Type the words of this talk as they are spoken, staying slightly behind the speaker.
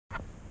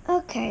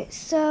Okay,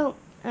 so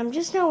I'm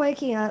just now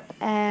waking up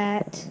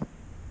at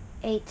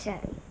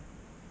 8:10.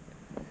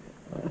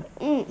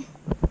 I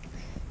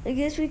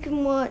guess we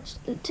can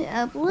watch the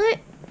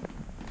tablet.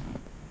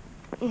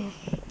 I'm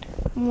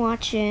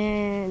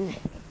watching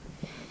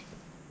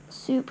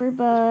Super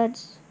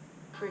Buds.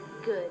 Pretty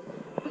good.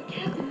 But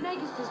Captain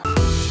Megas just...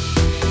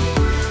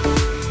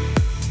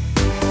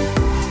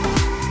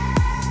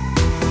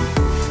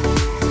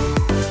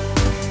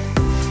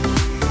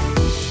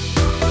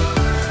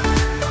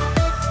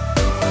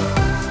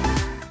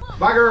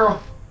 Bye,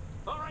 girl.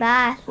 Bye.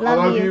 I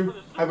love you.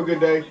 Have a good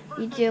day.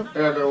 You too. I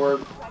gotta go to work.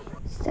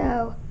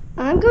 So,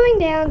 I'm going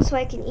down so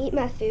I can eat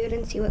my food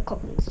and see what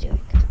Colton's doing.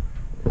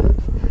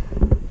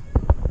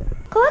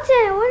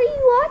 Colton, what are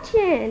you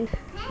watching?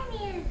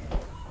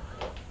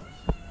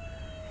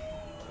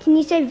 Can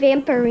you say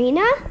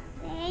Vampirina?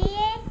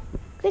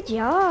 Good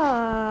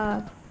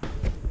job.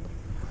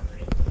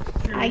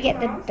 I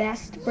get the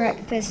best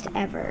breakfast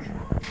ever.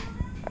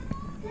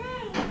 You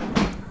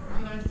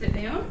want to sit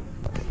down?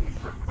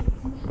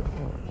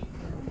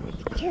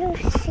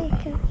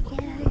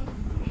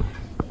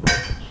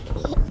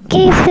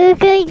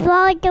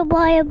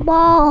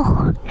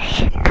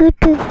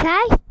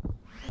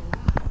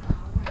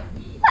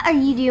 What are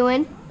you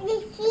doing?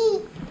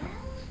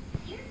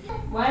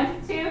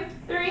 1, 2,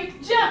 3,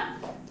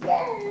 jump!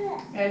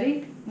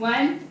 Ready?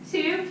 1,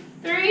 2,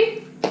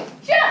 3,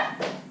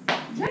 jump!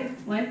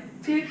 1,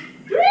 2,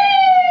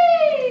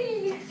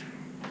 3!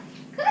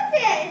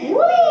 Colton! Woo!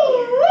 Woo!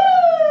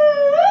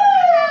 Woo!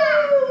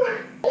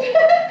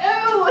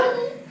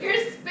 Oh, your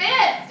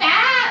spit!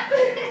 Stop!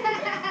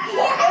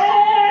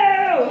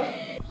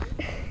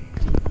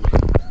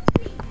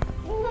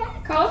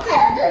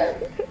 Colton!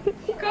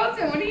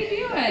 Colton, what are you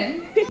doing?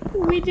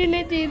 We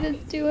didn't do this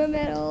to him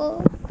at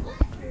all.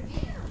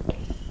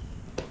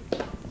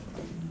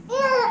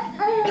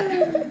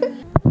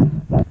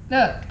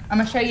 Look, I'm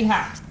gonna show you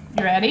how.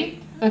 You ready?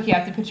 Look, you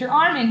have to put your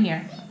arm in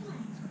here.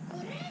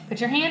 Put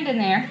your hand in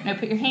there. No,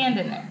 put your hand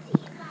in there.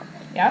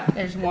 Yep,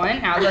 there's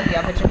one. Now look,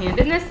 y'all put your hand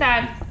in this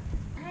side.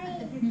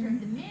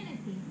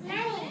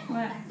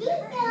 What?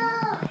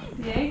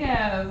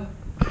 Diego.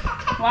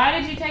 Why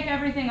did you take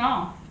everything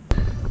off?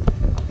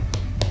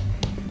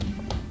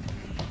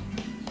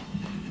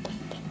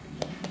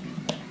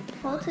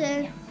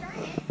 Colton.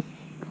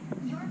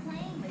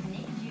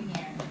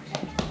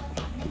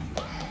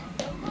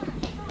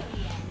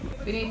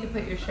 We need to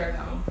put your shirt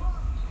on.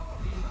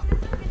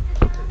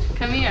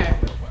 Come here.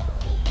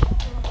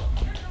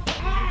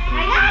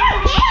 I got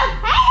him!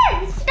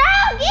 Heather!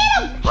 Stop! Get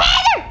him!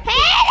 Heather!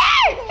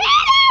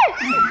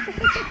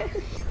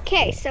 Heather!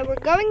 Okay, so we're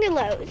going to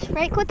Lowe's,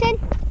 right, Colton?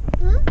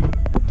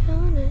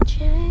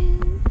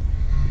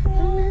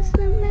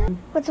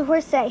 What's the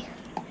horse say?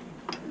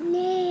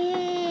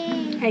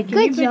 Hey, can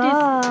Good you put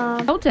job.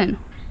 this? Colton,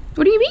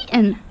 what are you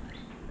eating?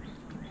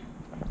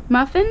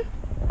 Muffin?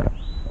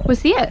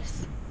 What's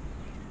this?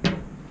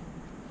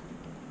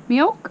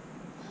 Milk?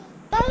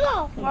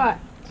 Mama. What?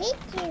 Thank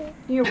you.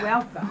 You're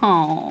welcome.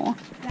 Oh.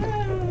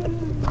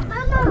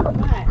 Mama.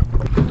 What?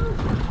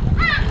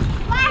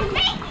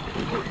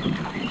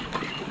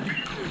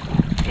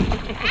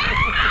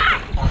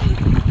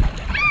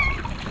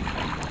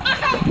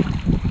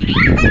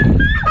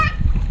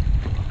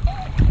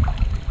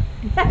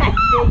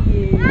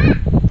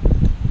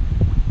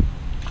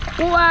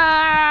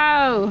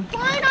 Wow!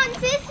 Point on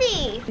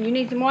Sissy. You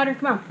need some water?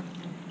 Come on.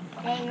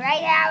 Dang,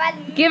 right now.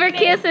 Give her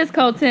kisses,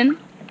 Colton.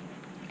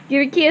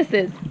 Give her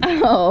kisses.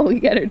 Oh, you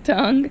got her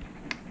tongue.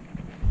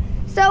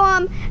 So,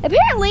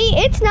 apparently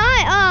it's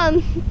not,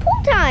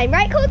 pool time,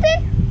 right,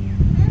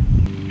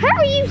 Colton? How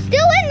are you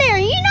still in there?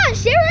 You're not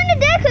shivering to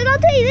death, because I'll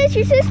tell you this,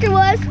 your sister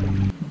was.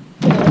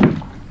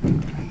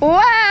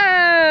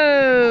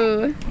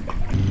 Whoa!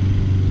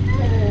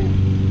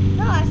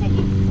 No, I said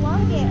you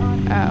flung it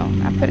on.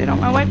 Oh, I put it on,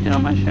 I wiped it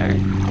on my shirt.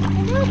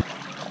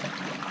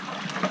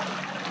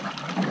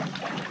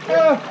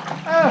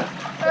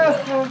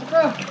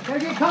 Gotta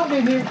get Colton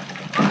in here.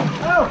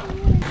 Oh!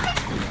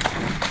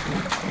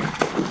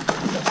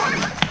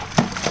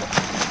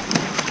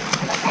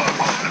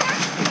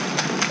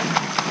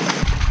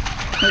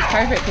 It's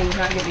perfect because he's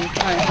not getting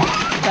fun.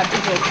 That's a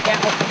good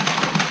scout.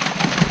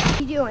 What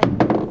are you doing?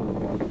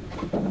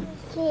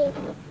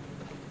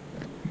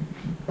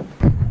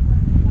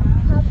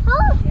 Papa?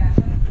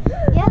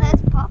 Yeah,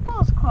 that's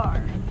Papa's car.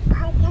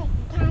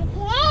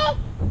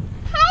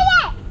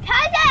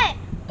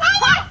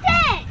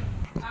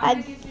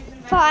 I'm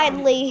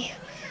finally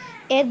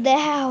in the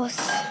house.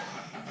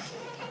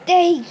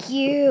 Thank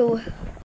you.